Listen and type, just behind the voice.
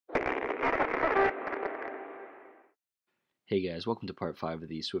Hey guys, welcome to part 5 of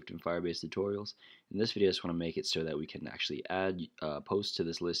the Swift and Firebase tutorials. In this video I just want to make it so that we can actually add posts to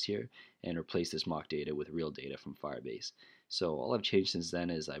this list here and replace this mock data with real data from Firebase. So all I've changed since then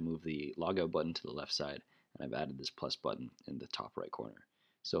is I moved the logout button to the left side and I've added this plus button in the top right corner.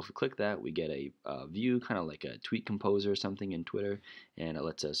 So if we click that, we get a view kind of like a tweet composer or something in Twitter, and it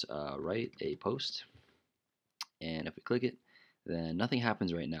lets us write a post. And if we click it, then nothing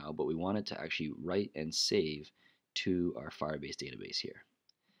happens right now, but we want it to actually write and save to our Firebase database here.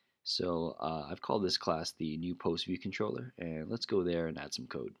 So I've called this class the new post view controller, and let's go there and add some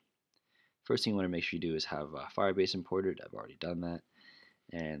code. First thing you want to make sure you do is have Firebase imported. I've already done that.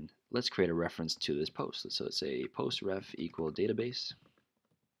 And let's create a reference to this post. So let's say post ref equal database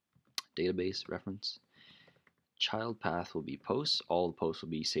reference. Child path will be posts. All the posts will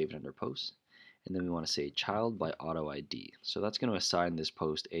be saved under posts. And then we want to say child by auto ID. So that's going to assign this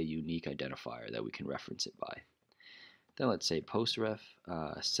post a unique identifier that we can reference it by. Then let's say post ref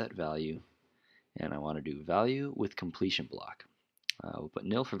set value, and I want to do value with completion block. We'll put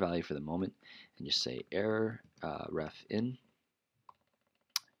nil for value for the moment, and just say error ref in,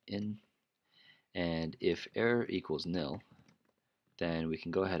 and if error equals nil, then we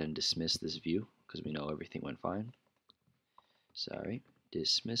can go ahead and dismiss this view because we know everything went fine. Sorry,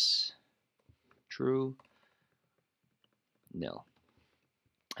 dismiss true, nil.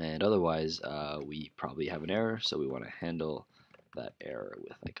 And otherwise, we probably have an error, so we want to handle that error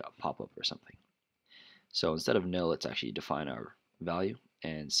with like a pop-up or something. So instead of nil, let's actually define our value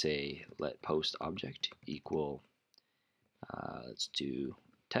and say let post object equal, let's do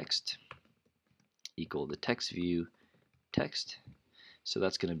text equal the text view text. So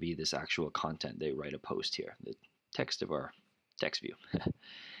that's going to be this actual content. They write a post here, the text of our text view.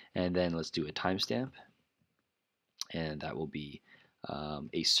 And then let's do a timestamp, and that will be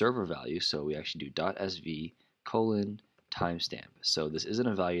a server value. So we actually do .sv colon timestamp. So this isn't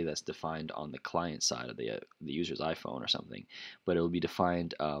a value that's defined on the client side of the user's iPhone or something, but it will be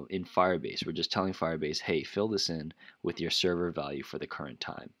defined in Firebase. We're just telling Firebase, hey, fill this in with your server value for the current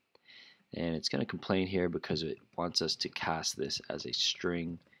time. And it's going to complain here because it wants us to cast this as a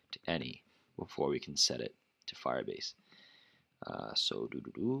string to any before we can set it to Firebase.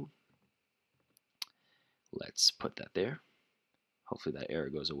 Let's put that there. Hopefully that error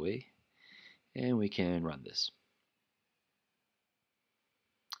goes away, and we can run this.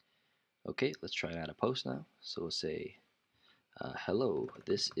 Okay, let's try and add a post now. So we'll say, hello,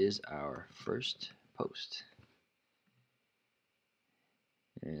 this is our first post.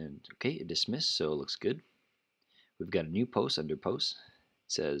 And okay, it dismissed, so it looks good. We've got a new post under posts.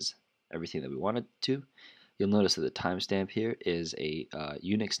 It says everything that we wanted to. You'll notice that the timestamp here is a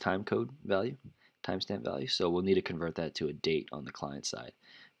Unix timecode value, timestamp value, so we'll need to convert that to a date on the client side,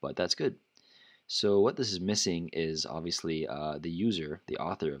 but that's good. So what this is missing is obviously the user, the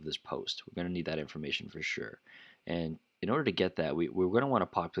author of this post. We're going to need that information for sure. And in order to get that, we're going to want to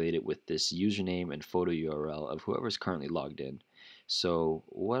populate it with this username and photo URL of whoever's currently logged in. So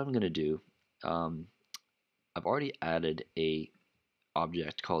what I'm going to do, I've already added a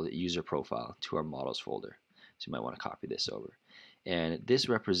object called user profile to our models folder. So you might want to copy this over. And this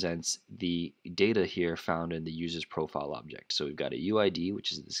represents the data here found in the user's profile object. So we've got a UID,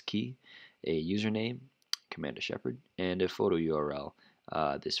 which is this key, a username, Commander Shepard, and a photo URL,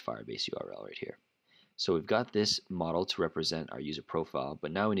 this Firebase URL right here. So we've got this model to represent our user profile,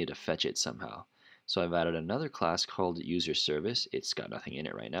 but now we need to fetch it somehow. So I've added another class called user service. It's got nothing in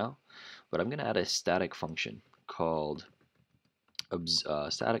it right now, but I'm going to add a static function called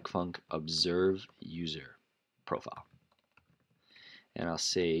static func observe user profile. And I'll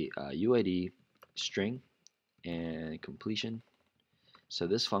say UID string and completion. So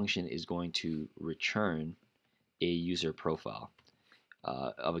this function is going to return a user profile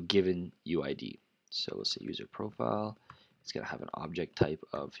of a given UID. So let's say user profile. It's going to have an object type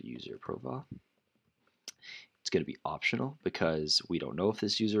of user profile. It's going to be optional because we don't know if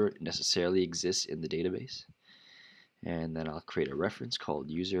this user necessarily exists in the database. And then I'll create a reference called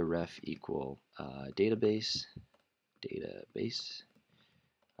user ref equal database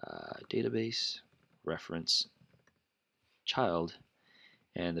reference child,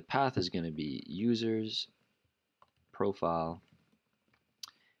 and the path is going to be users profile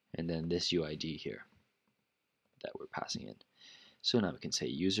and then this UID here that we're passing in. So now we can say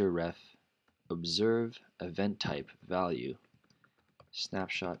user ref observe event type value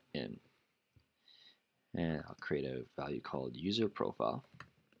snapshot in, and I'll create a value called user profile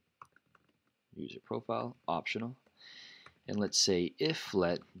optional, and let's say if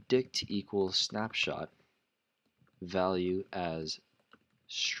let dict equals snapshot value as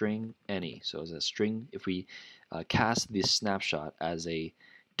string any. So as a string, if we cast this snapshot as a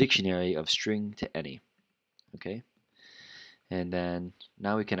dictionary of string to any, okay? And then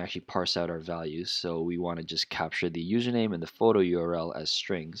now we can actually parse out our values. So we want to just capture the username and the photo URL as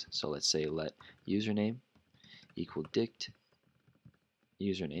strings. So let's say let username equal dict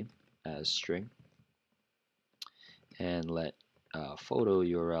username as string, and let photo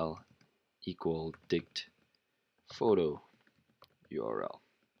URL equal dict photo URL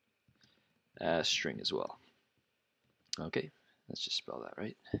as string as well. Okay, let's just spell that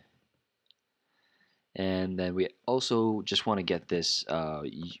right. And then we also just want to get this,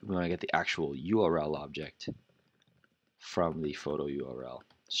 we want to get the actual URL object from the photo URL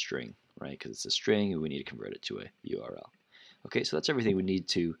string, right? Because it's a string and we need to convert it to a URL. Okay, so that's everything we need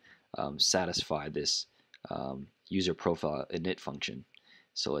to satisfy this user profile init function.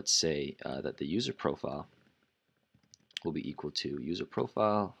 So let's say that the user profile will be equal to user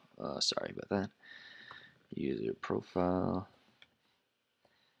profile, sorry about that, user profile.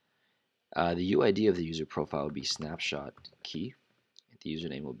 The UID of the user profile will be snapshot key. The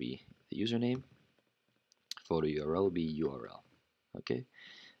username will be the username. Photo URL will be URL. Okay.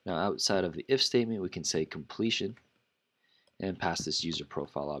 Now outside of the if statement, we can say completion and pass this user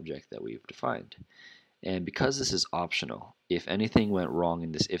profile object that we've defined. And because this is optional, if anything went wrong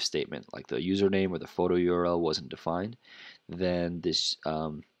in this if statement, like the username or the photo URL wasn't defined, then this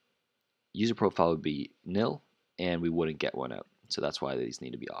user profile would be nil and we wouldn't get one out. So that's why these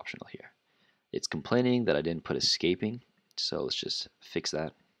need to be optional here. It's complaining that I didn't put escaping, so let's just fix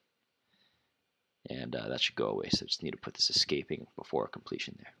that. And that should go away, so I just need to put this escaping before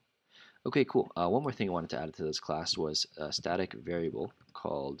completion there. Okay, cool. One more thing I wanted to add to this class was a static variable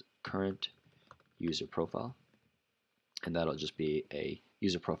called current user profile. And that'll just be a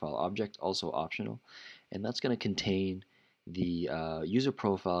user profile object, also optional. And that's going to contain the user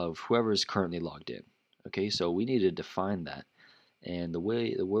profile of whoever is currently logged in. Okay, so we need to define that. And where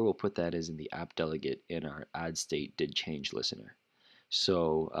we'll put that is in the app delegate in our add state did change listener.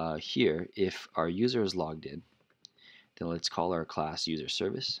 So here, if our user is logged in, then let's call our class user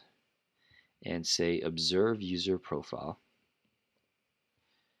service and say observe user profile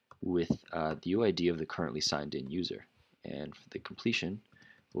with the UID of the currently signed in user. And for the completion,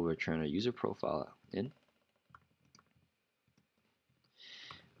 we'll return a user profile in,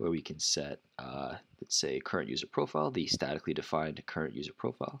 where we can set, let's say, current user profile. The statically defined current user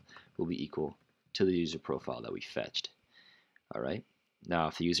profile will be equal to the user profile that we fetched. All right. Now,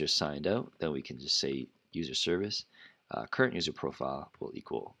 if the user signed out, then we can just say user service current user profile will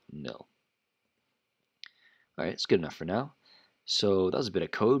equal nil. All right, it's good enough for now. So that was a bit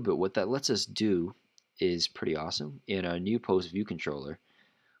of code, but what that lets us do is pretty awesome. In our new post view controller,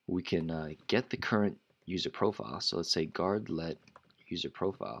 we can get the current user profile. So let's say guard let user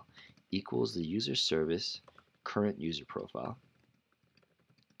profile equals the user service current user profile.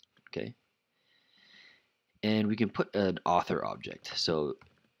 Okay. And we can put an author object. So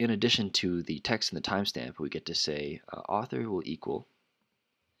in addition to the text and the timestamp, we get to say author will equal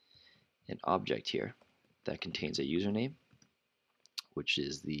an object here that contains a username, which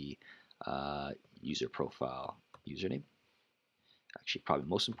is the user profile username. Actually, probably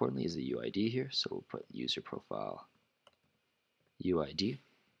most importantly is the UID here. So we'll put user profile UID.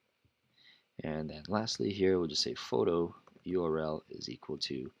 And then lastly here, we'll just say photo URL is equal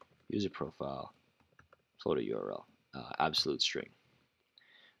to user profile photo URL, absolute string.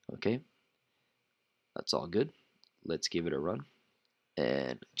 Okay, that's all good. Let's give it a run.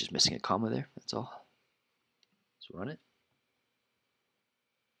 And just missing a comma there, that's all. Let's run it.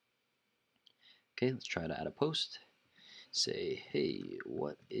 Okay, let's try to add a post. Say, hey,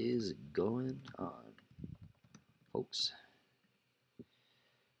 what is going on, folks?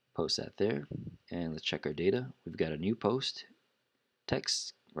 Post that there, and let's check our data. We've got a new post,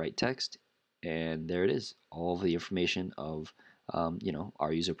 text, write text, and there it is. All of the information of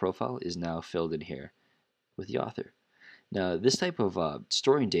our user profile is now filled in here with the author. Now, this type of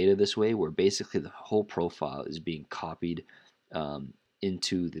storing data this way, where basically the whole profile is being copied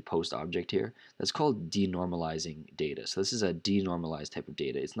into the post object here, that's called denormalizing data. So this is a denormalized type of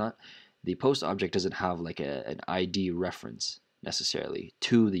data. It's not, the post object doesn't have like an ID reference necessarily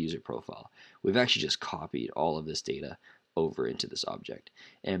to the user profile. We've actually just copied all of this data over into this object,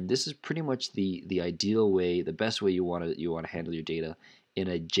 and this is pretty much the ideal way, the best way you want to handle your data in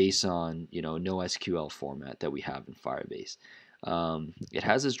a JSON, no SQL format that we have in Firebase. It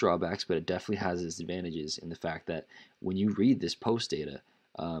has its drawbacks, but it definitely has its advantages in the fact that when you read this post data,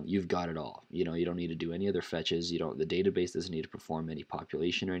 you've got it all. You don't need to do any other fetches. The database doesn't need to perform any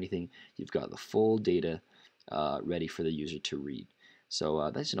population or anything. You've got the full data ready for the user to read.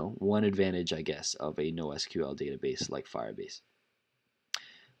 So that's one advantage, I guess, of a NoSQL database like Firebase.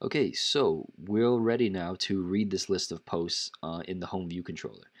 Okay, so we're ready now to read this list of posts in the home view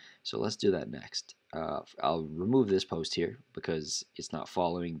controller. So let's do that next. I'll remove this post here because it's not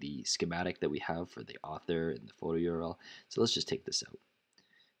following the schematic that we have for the author and the photo URL. So let's just take this out.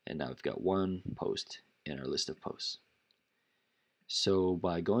 And now we've got one post in our list of posts. So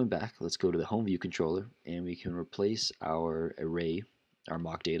by going back, let's go to the home view controller and we can replace our array, our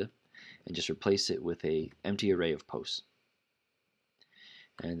mock data, and just replace it with an empty array of posts.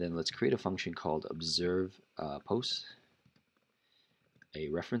 And then let's create a function called observe posts, a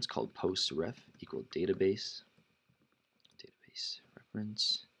reference called postRef equal database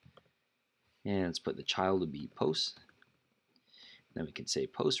reference, and let's put the child to be post. Then we can say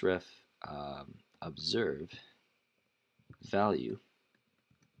postRef observe value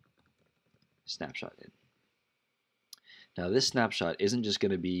snapshot in. Now this snapshot isn't just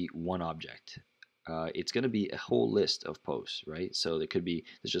going to be one object. It's going to be a whole list of posts, right? So there's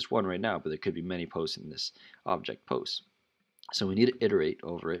just one right now, but there could be many posts in this object post. So we need to iterate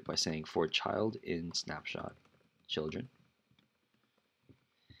over it by saying for child in snapshot children,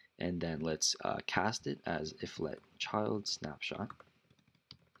 and then let's cast it as if let child snapshot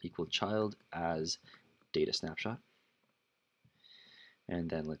equal child as data snapshot, and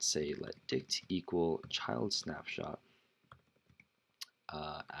then let's say let dict equal child snapshot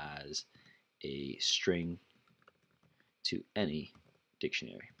as a string to any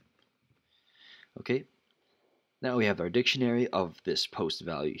dictionary. Okay, now we have our dictionary of this post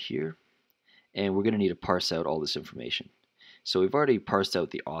value here, and we're going to need to parse out all this information. So we've already parsed out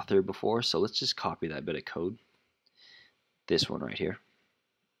the author before, so let's just copy that bit of code, this one right here.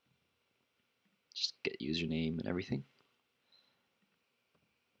 Just get username and everything.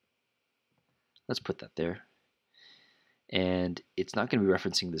 Let's put that there. And it's not going to be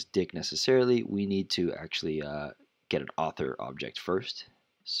referencing this dict necessarily. We need to actually get an author object first.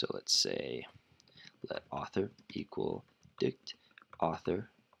 So let's say let author equal dict author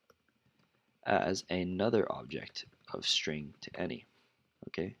as another object of string to any.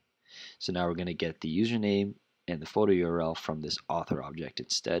 Okay, so now we're going to get the username and the photo URL from this author object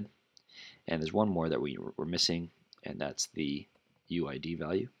instead. And there's one more that we're missing, and that's the UID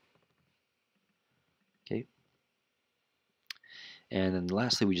value. Okay. And then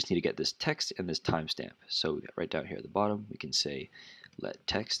lastly, we just need to get this text and this timestamp. So right down here at the bottom, we can say let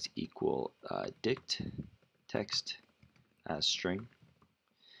text equal dict text as string,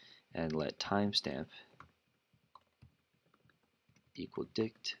 and let timestamp equal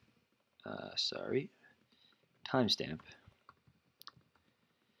dict timestamp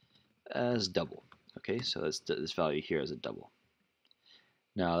as double. Okay, so that's this value here as a double.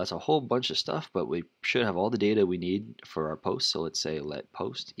 Now that's a whole bunch of stuff, but we should have all the data we need for our post. So let's say let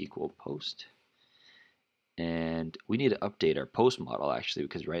post equal post. And we need to update our post model actually,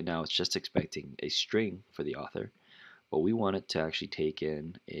 because right now it's just expecting a string for the author, but we want it to actually take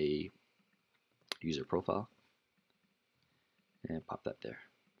in a user profile and pop that there.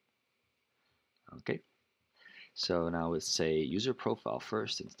 Okay, so now let's say user profile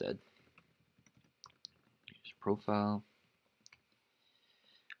first instead. User profile.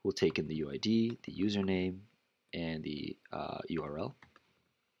 We'll take in the UID, the username, and the URL.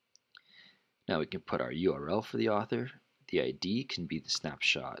 Now we can put our URL for the author. The ID can be the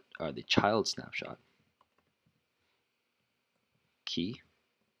snapshot, or the child snapshot key,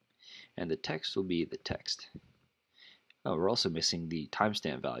 and the text will be the text. Oh, we're also missing the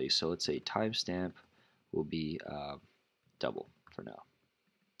timestamp value, so let's say timestamp will be double for now.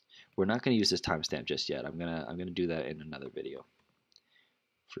 We're not going to use this timestamp just yet. I'm gonna do that in another video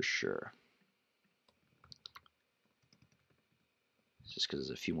for sure. Just because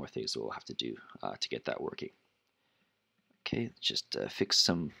there's a few more things that we'll have to do to get that working. Okay, just fix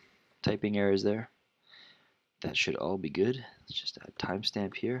some typing errors there. That should all be good. Let's just add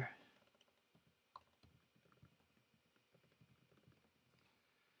timestamp here.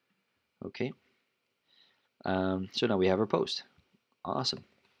 Okay. So now we have our post. Awesome.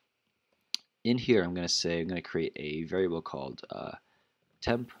 In here, I'm going to create a variable called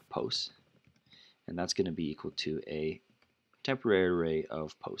temp post, and that's going to be equal to a temporary array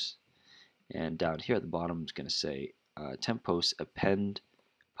of posts. And down here at the bottom, I'm going to say temp post append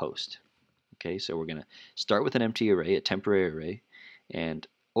post. Okay, so we're going to start with an empty array, a temporary array, and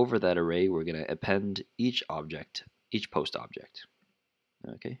over that array, we're going to append each object, each post object.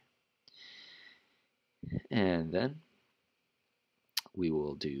 Okay, and then we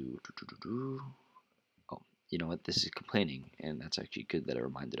will do. Oh, you know what? This is complaining, and that's actually good that it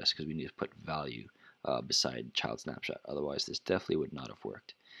reminded us because we need to put value beside child snapshot. Otherwise, this definitely would not have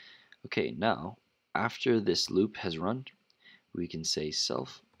worked. Okay, now after this loop has run, we can say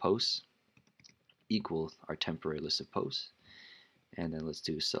self posts equal our temporary list of posts, and then let's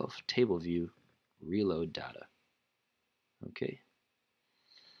do self table view reload data. Okay,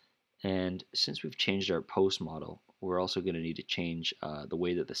 and since we've changed our post model, we're also going to need to change the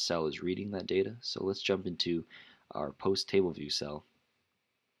way that the cell is reading that data. So let's jump into our post table view cell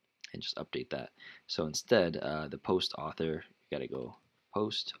and just update that. So instead, the post author, you got to go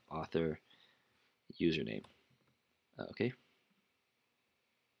post author username. Okay,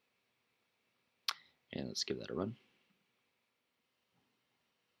 and let's give that a run.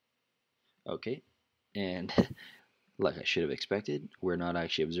 Okay, and like I should have expected, we're not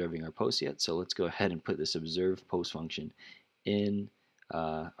actually observing our post yet. So let's go ahead and put this observe post function in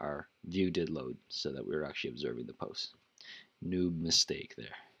our view did load so that we're actually observing the post. Noob mistake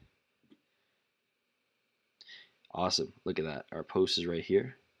there. Awesome. Look at that. Our post is right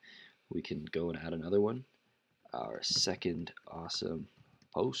here. We can go and add another one. Our second awesome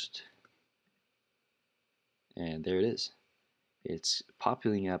post. And there it is. It's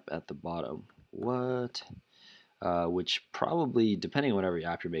popping up at the bottom. What? Which probably, depending on whatever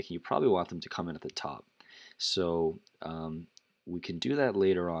app you're making, you probably want them to come in at the top. So we can do that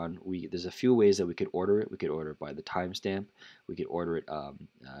later on. There's a few ways that we could order it. We could order it by the timestamp. We could order it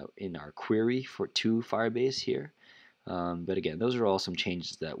in our query to Firebase here. But again, those are all some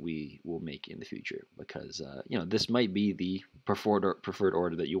changes that we will make in the future because this might be the preferred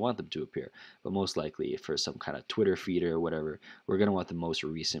order that you want them to appear. But most likely, for some kind of Twitter feed or whatever, we're going to want the most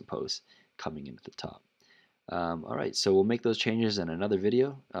recent posts coming in at the top. All right, so we'll make those changes in another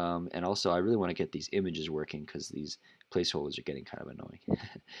video. And also, I really want to get these images working because these placeholders are getting kind of annoying.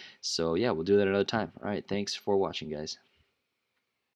 So yeah, we'll do that another time. All right, thanks for watching, guys.